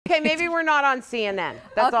Okay, maybe we're not on CNN.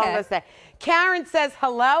 That's all I'm going to say. Karen says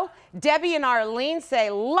hello. Debbie and Arlene say,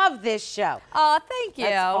 love this show. Oh, thank you.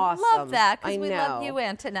 That's awesome. Love that, because we love you,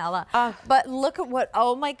 Antonella. But look at what,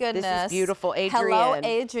 oh my goodness. This is beautiful, Adrian. Hello,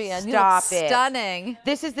 Adrian. Stop you look it. Stunning.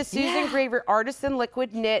 This is the Susan Graver Artisan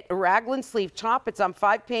Liquid Knit Raglan Sleeve Top. It's on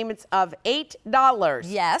 5 payments of $8.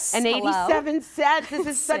 Yes. And 87 cents. This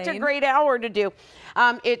is such a great hour to do.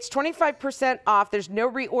 It's 25% off. There's no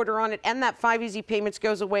reorder on it, and that 5 easy payments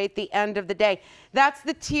goes away at the end of the day. That's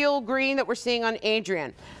the teal green that we're seeing on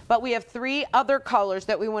Adrian. But we have 3 other colors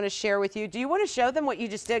that we want to share with you. Do you want to show them what you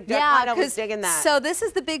just did? Yeah, I was digging that. So this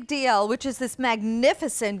is the big deal, which is this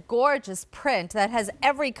magnificent, gorgeous print that has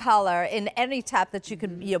every color in any top that you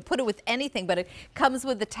can put it with anything, but it comes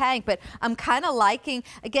with the tank. But I'm kind of liking,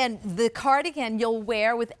 again, the cardigan you'll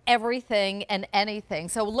wear with everything and anything.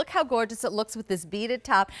 So look how gorgeous it looks with this beaded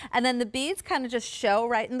top. And then the beads kind of just show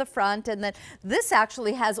right in the front. And then this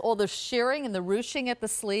actually has all the shearing and the ruching at the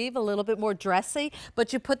sleeve, a little bit more dressy,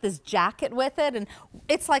 but you put this jacket with it, and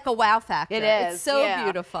it's like a wow factor. It is. It's so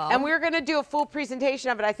beautiful. And we're going to do a full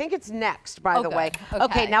presentation of it. I think it's next, by the way.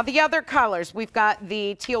 Okay, now the other colors. We've got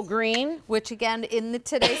the teal green. Which, again, in the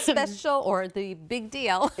today's special, or the big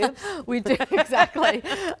deal, we do, exactly.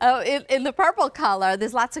 In the purple color,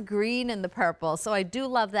 there's lots of green in the purple, so I do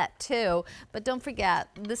love that, too. But don't forget,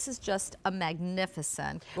 this is just a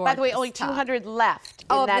magnificent, gorgeous By the way, only 200 left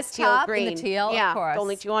in that teal top, green. In the teal, of course.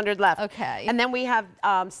 Only 200 left. Okay. And then we have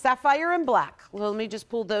sapphire and black. Well, let me just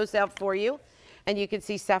pull those out for you. And you can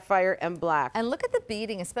see sapphire and black. And look at the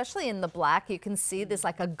beading, especially in the black. You can see there's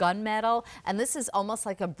like a gunmetal, and this is almost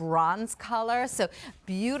like a bronze color. So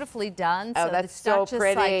beautifully done. Oh, so that's it's not so just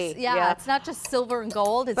pretty. Like, yeah, it's not just silver and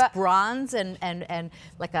gold. It's bronze and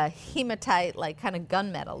like a hematite, like kind of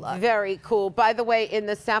gunmetal look. Very cool. By the way, in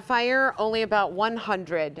the sapphire, only about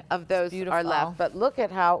 100 of those are left. But look at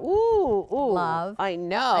how, love. I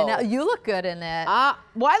know. I know. You look good in it.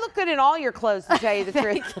 Well, I look good in all your clothes, to tell you the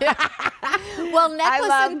truth. Well,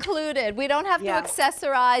 necklace included. We don't have to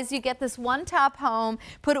accessorize. You get this one top home,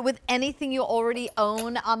 put it with anything you already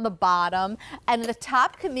own on the bottom. And the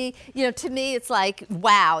top can be, to me, it's like,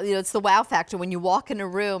 wow. It's the wow factor when you walk in a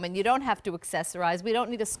room and you don't have to accessorize. We don't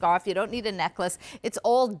need a scarf. You don't need a necklace. It's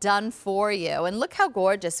all done for you. And look how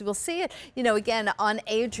gorgeous. We'll see it, again, on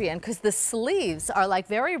Adrian, because the sleeves are like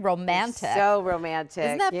very romantic. So romantic.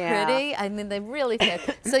 Isn't that pretty? I mean, they really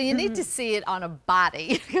fit. So you need to see it on a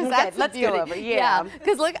body, because that's let's go over. Yeah,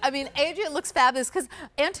 because look, I mean, Adrian looks fabulous. Because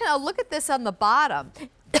Antonella, look at this on the bottom.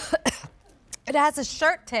 It has a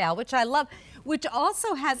shirt tail, which I love, which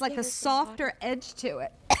also has like a softer edge to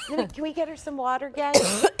it. Can we get her some water, guys?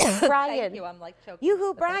 Brian. Thank you. I'm like choking.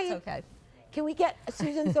 Yoo-hoo, Brian. Okay. Can we get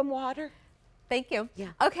Susan some water? Thank you. Yeah.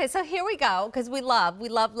 Okay, so here we go, because we love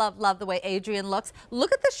the way Adrian looks.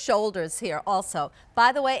 Look at the shoulders here also.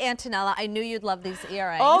 By the way, Antonella, I knew you'd love these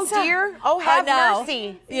earrings. Oh, dear. Oh, have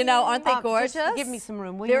mercy. Aren't they gorgeous? Just give me some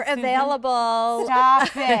room, will They're you, available. Stop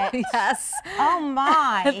it. Yes. Oh,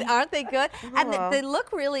 my. Aren't they good? And they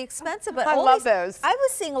look really expensive. But I love those. I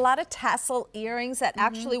was seeing a lot of tassel earrings that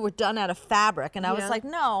actually were done out of fabric. And I was like,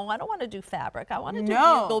 no, I don't want to do fabric. I want to do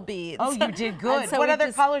bugle beads. Oh, you did good. So what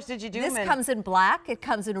other colors did you do them in? This comes in black, it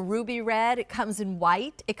comes in ruby red, it comes in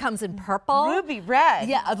white, it comes in purple. Ruby red?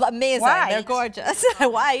 Yeah, amazing. White. They're gorgeous.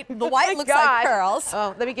 White. The white looks like pearls.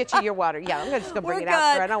 Oh, let me get you your water. Yeah, I'm just going to bring it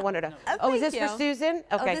out for her. I don't want her to. Oh, is this for Susan?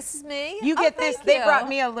 Okay. Oh, this is me? You get this. They brought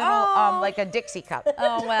me a little, like a Dixie cup.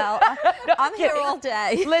 Oh, well, I'm here all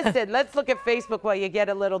day. Listen, let's look at Facebook while you get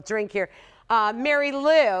a little drink here. Mary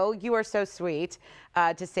Lou, you are so sweet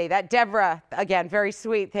to say that. Deborah, again, very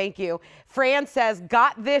sweet. Thank you. Fran says,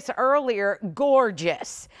 got this earlier.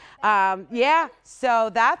 Gorgeous. Yeah, so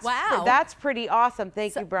that's pretty awesome.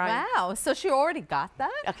 Thank you, Brian. Wow, so she already got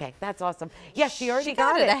that? Okay, that's awesome. Yeah, she already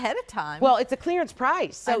got it ahead of time. Well, it's a clearance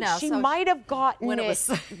price, so she might have gotten when it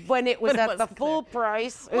when it was at the full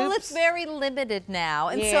price. Oops. Well, it's very limited now,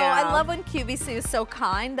 and so I love when QVC is so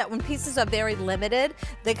kind that when pieces are very limited,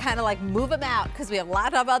 they kind of like move them out, because we have a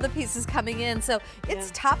lot of other pieces coming in. So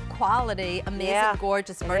it's top quality, amazing,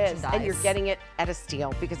 gorgeous merchandise. And you're getting it at a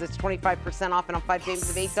steal, because it's 25% off and on 5 days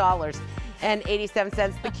of $8 and 87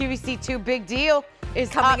 cents. The QVC 2 big deal is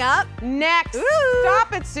coming up next.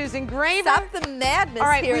 Stop it, Susan Graver. Stop the madness. All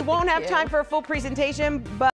right, we won't have time for a full presentation, but